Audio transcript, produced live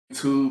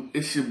YouTube,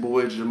 it's your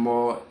boy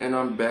Jamal, and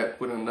I'm back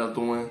with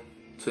another one.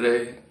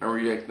 Today, I'm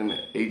reacting to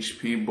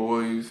HP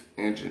Boyz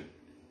engine.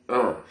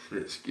 Oh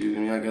shit, excuse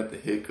me, I got the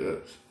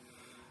hiccups.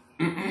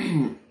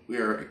 We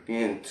are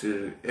reacting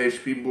to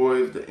HP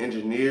Boyz, the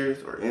engineers.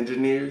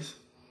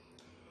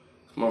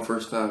 It's my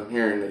first time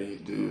hearing of these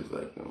dudes.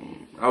 Like,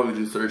 I was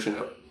just searching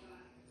up.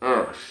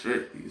 Oh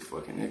shit, these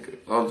fucking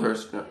hiccups. I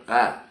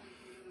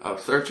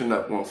was searching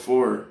up one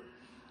for,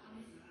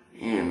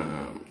 and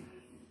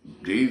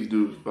these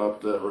dudes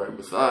popped up right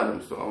beside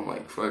him, so I'm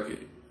like, fuck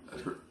it.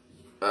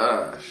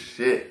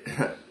 Shit.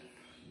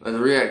 Let's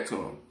react to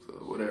him. So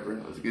whatever,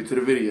 let's get to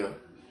the video.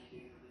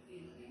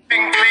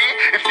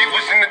 If you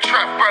was in the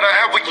trap, brother,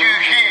 how were you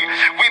here?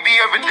 We be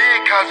over there,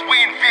 cause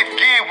we in fifth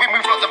gear. We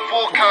move like the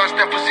forecast,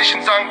 their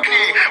position's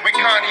unclear. We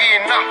can't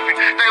hear nothing,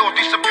 they all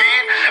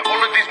disappeared.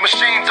 All of these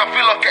machines, I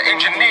feel like an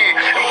engineer.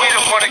 And we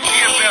don't wanna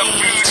hear about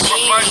food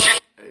or budget.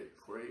 Hey,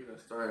 before you even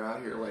start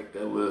out here like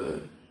that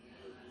little,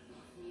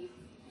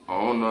 I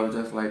don't know,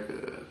 just like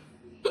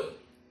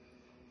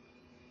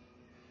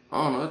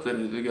I don't know, I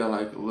think they got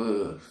like a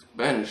little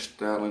Spanish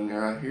style in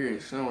there. I hear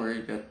it somewhere.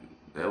 You got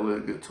that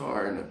little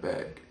guitar in the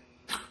back.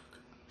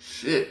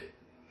 Shit,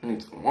 I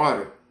need some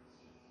water.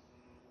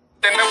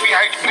 Then we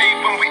HP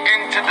when we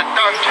enter the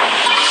dungeon.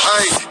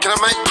 Hey, can I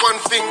make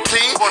one thing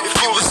clear? If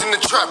you was in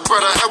the trap,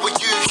 brother, how were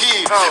you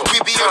here?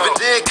 We be over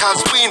there, cause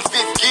we in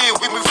fifth gear.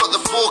 We move like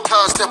the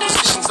forecast, their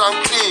position's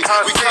unclear.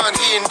 We can't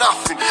hear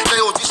nothing, they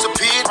all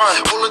disappeared.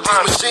 All of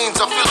these machines,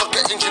 I feel like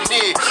an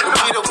engineer. And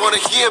we don't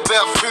wanna hear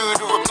about food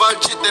or a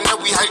budget. Then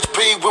we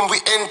HP when we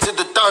enter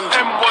the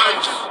dungeon.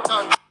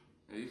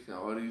 You see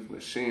all these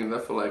machines, I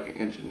feel like an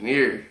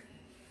engineer.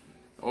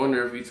 I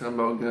wonder if he's talking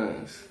about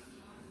guns.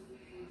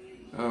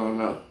 I don't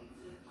know.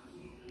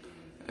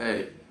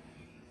 Hey,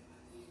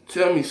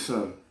 tell me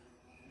something.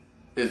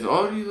 Is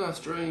all these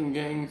Australian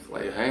gangs,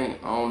 like, I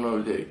don't know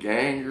if they're a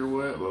gang or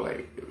what, but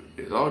like,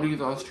 is all these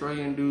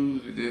Australian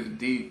dudes this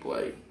deep?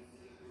 Like,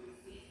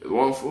 there's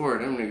 1-4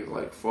 of them niggas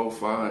like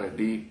 400-500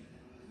 deep.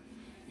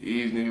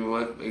 These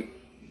niggas like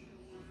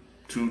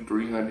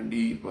 200-300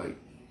 deep, like,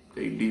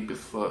 they deep as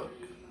fuck.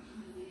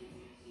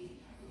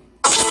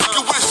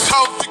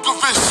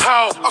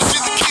 How? I've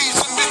seen the keys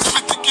and it's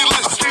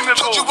ridiculous.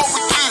 Judge you what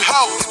we do,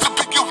 how? It's a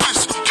bigger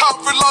risk. Can't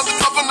rely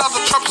on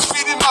another trap is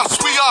feeding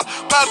us. We are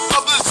bad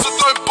brothers, so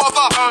don't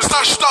bother.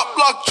 Stashed up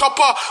like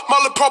chopper,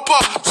 mullet proper.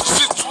 So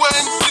since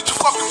when did you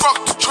fucking rock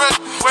the trend?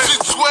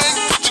 Since when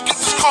did you get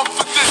this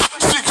confidence?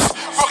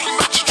 6 rocking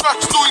magic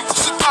tracks, doing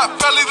this and that.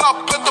 Bellied up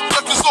and the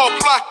black is all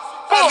black.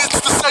 And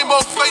it's the same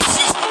old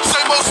faces,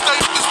 same old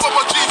statements. But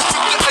my G's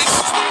with the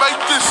aces to make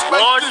this.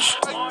 Why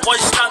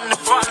you standing in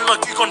front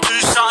like you gonna do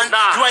something?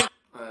 You ain't.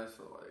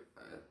 So like,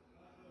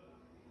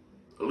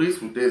 at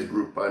least with this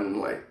group, I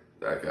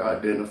can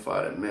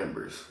identify the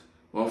members.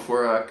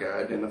 1-4, I can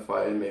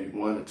identify maybe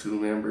 1 or 2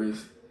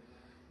 members.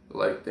 But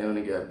like, they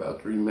only got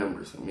about 3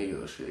 members of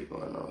Migos shit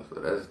going on.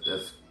 So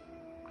that's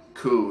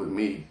cool with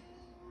me.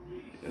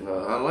 You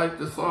know, I like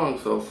the song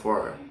so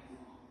far.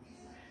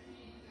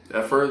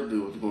 That first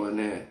dude was going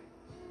in.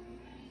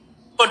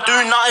 Do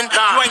nothing,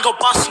 you ain't gon'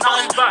 bust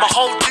nothing. My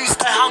whole team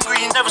stay hungry,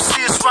 you never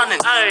see us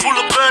running. Full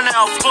of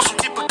burnout, of course we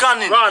keep a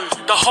gunning.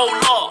 The whole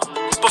lot,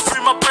 but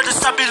through my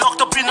brothers I be locked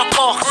up in a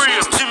box.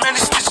 Too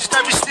many stitches, they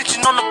be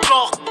stitching on the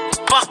block.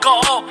 Back it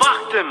up,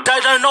 they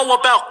don't know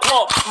about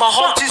guap. My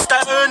whole team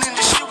stay earning,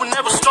 this shit will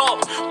never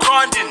stop.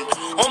 Grinding,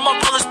 all my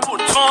brothers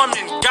put time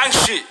in. Gang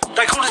shit,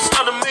 they couldn't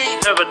stand me.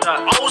 Never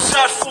that. I was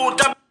out for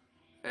that.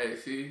 Hey,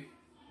 see,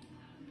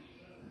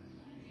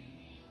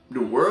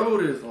 the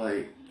world is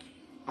like,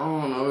 I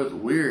don't know, it's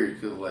weird,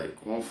 because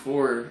like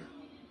 1-4,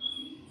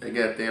 they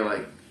got their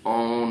like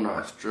own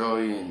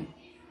Australian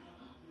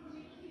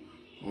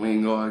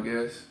lingo, I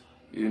guess.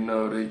 You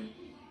know, you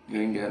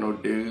ain't got no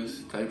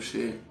diggers type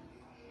shit.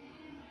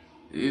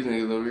 These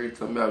niggas over here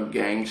talking about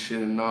gang shit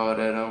and all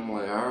that. I'm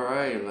like,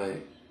 alright,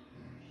 like,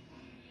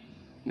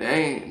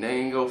 they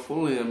ain't go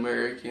fully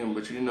American,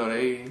 but you know,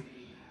 they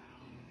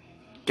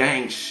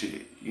gang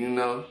shit, you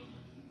know?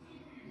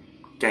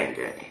 Gang.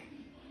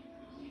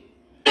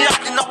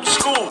 Acting up to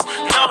school,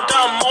 now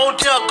down mold,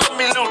 yeah, got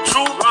me little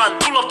true.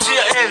 Pull up to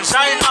your ends,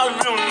 I ain't nothing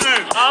real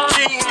new.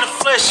 King in the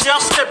flesh, yeah,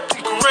 I stepped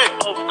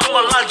correct. Got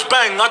my lunch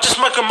bang, I just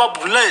make them up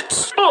with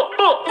leads.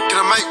 Can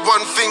I make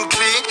one thing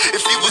clear?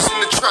 If you was in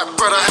the trap,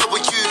 brother, how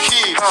were you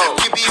here?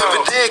 We be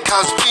over there,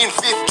 cause we in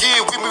fifth gear.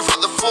 We move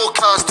like the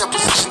forecast, their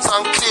position's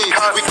unclear.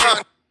 We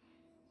can't.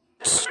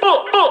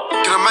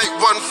 Can I make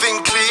one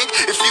thing clear?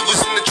 If you was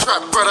in the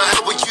trap, brother,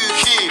 how were you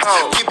here?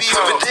 We be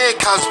over there,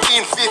 cause we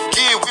in fifth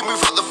gear. We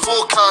move like the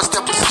forecast, their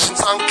position's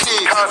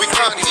unclear. We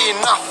can't hear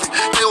nothing,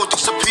 they all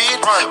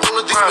disappeared. All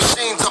of these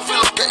machines, I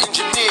feel like an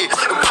engineer.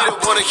 And we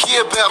don't wanna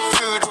hear about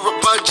food or a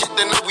budget.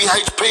 Then we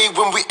HP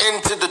when we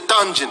enter the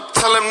dungeon.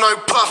 Tell them no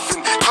bluffing,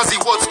 cause he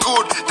was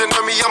good. Then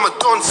know me, I'm a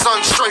Don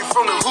son, straight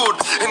from the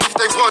hood. And if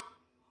they want,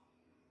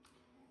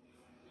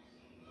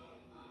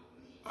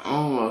 I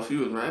don't know if he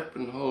was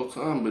rapping the whole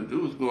time, but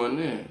dude was going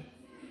in.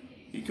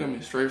 He coming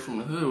straight from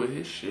the hood with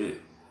his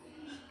shit.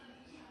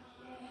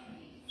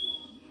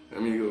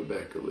 Let me go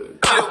back a little.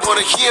 You don't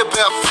wanna hear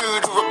about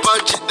food or a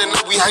budget, then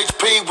know we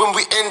HP when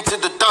we enter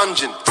the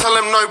dungeon. Tell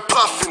them no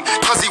bluffing,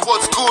 cause he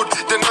was good.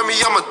 Then know me,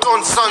 I'm a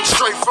Don son,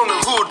 straight from the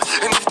hood.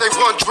 And if they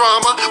want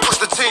drama, watch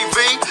the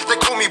TV. They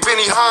call me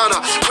Benny Hanna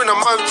when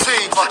I'm OT.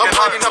 I'm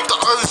lighting up the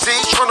OZ,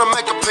 trying to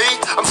make a P.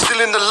 I'm still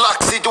in the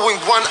Luxy doing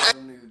 1A.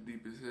 Them niggas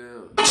deep as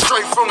hell.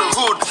 Straight from the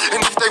hood. And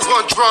if they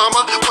want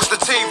drama, watch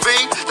the TV.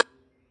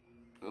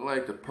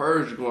 Like the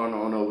purge going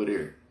on over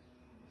there.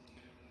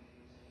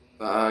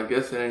 I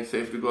guess it ain't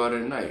safe to go out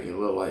at night. It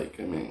look like,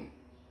 I mean,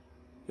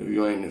 if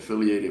you ain't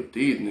affiliated with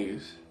these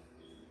niggas,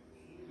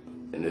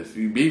 and if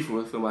you beef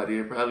with somebody,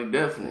 it probably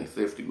definitely ain't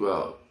safe to go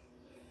out.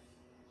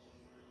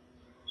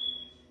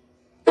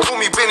 Call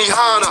me Benny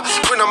Hanna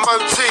when I'm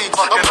OT.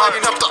 I'm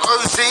lighting up the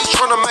OZ,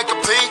 trying to make a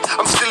P.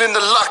 I'm still in the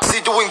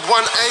Luxy doing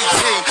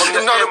 180.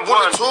 And I don't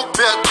wanna talk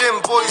about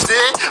them boys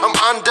there. I'm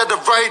under the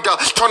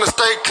radar, trying to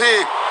stay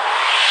clear.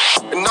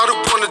 And I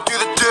don't wanna do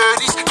the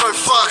dirties, no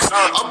fucks.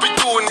 I've been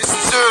doing this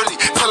since early.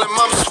 Tell him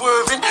I'm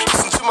swerving,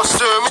 listen to my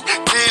sermon.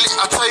 Clearly,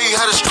 I tell you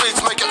how the streets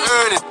make it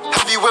earning.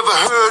 Have you ever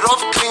heard of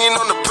clinging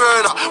on the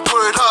burner?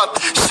 Word up,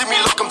 shimmy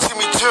like I'm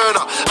Timmy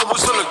Turner. I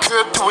was on the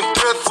curb doing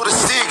dirt for the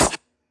six.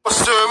 My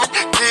sermon,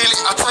 clearly,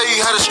 I tell you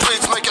how the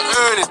streets make it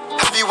earning.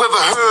 Have you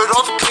ever heard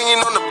of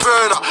clinging on the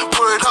burner?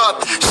 Word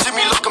up,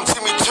 shimmy like I'm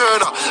Timmy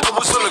Turner. I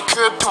was on the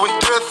curb doing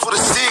dirt for the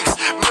six.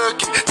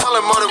 Murky, tell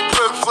him I don't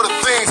work for the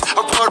things.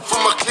 I ride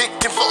for my clique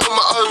and for all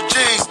my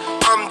OGs.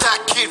 I'm that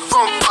kid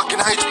from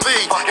fucking HP.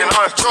 And if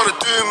you trying to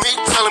do me,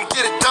 tell him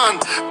get it done.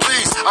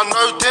 Please, I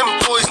know them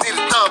boys need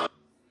a dub.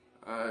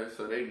 Alright,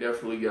 so they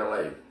definitely got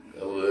like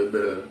a little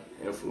bit of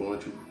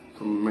influence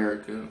from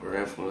America, or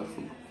influence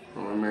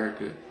from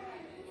America.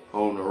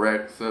 Holding the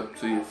racks up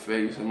to your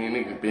face. I mean,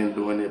 niggas been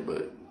doing it,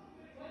 but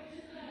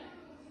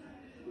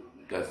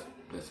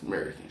that's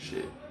American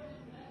shit.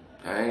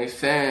 I ain't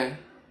saying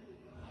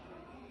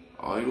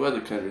all you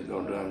other countries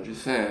don't do it. I'm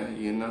just saying,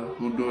 you know,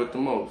 who do it the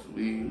most?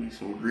 We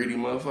some greedy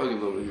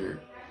motherfuckers over here.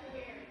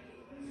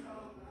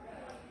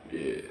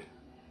 Yeah,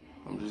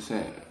 I'm just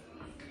saying.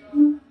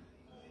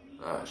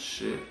 Ah,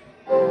 shit.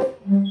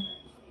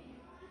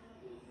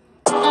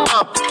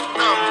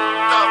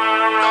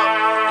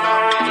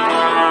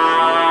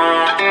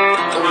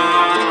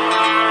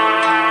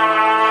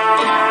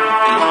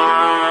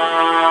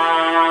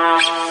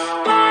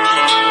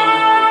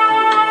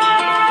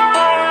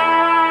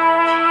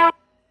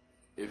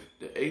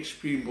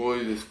 HP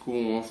Boyz is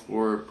cool on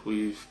floor,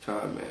 please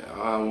comment.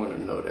 I want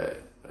to know that.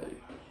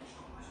 Like,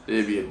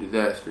 it'd be a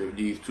disaster if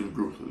these two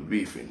groups was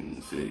beefing in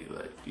the city.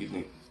 Like, these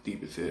niggas is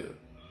deep as hell.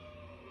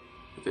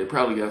 But they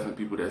probably got some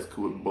people that's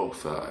cool with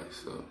both sides.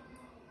 So,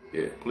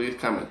 yeah, please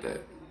comment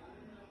that.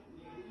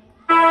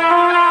 Hey,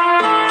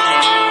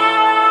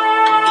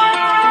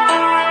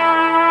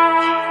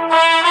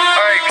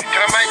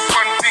 can I make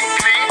one thing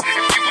clear?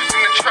 If you was in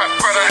the trap,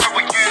 brother, how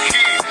were you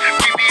here?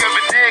 We be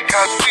over there,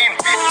 cause we in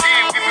 15.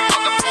 We move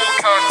up the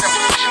forecast, and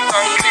positions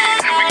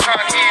unclear. We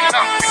can't hear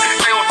nothing,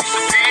 they all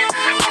disappear.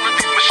 All of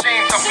these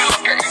machines, I feel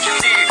like an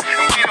engineer.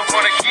 And we don't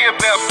wanna hear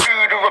about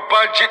food or a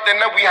budget. They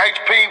know we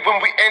HP when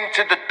we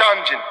enter the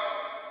dungeon.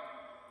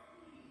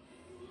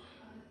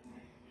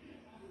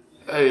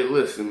 Hey,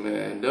 listen,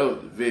 man. That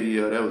was the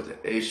video. That was the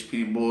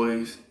HP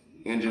Boyz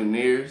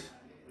engineers.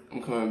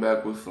 I'm coming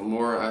back with some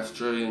more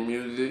Australian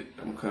music.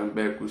 I'm coming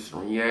back with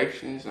some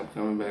reactions. I'm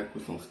coming back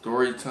with some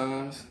story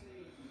times.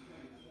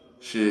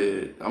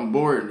 Shit, I'm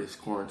bored of this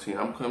quarantine.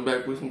 I'm coming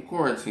back with some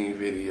quarantine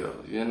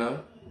videos, you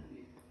know?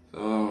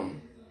 So,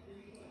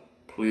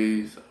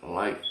 please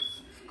like,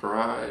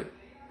 subscribe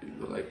if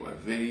you like my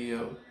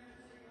video.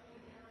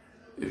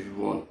 If you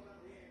want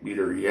me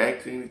to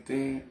react to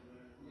anything,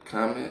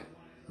 comment.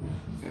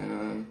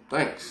 And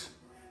thanks.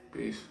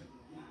 Peace.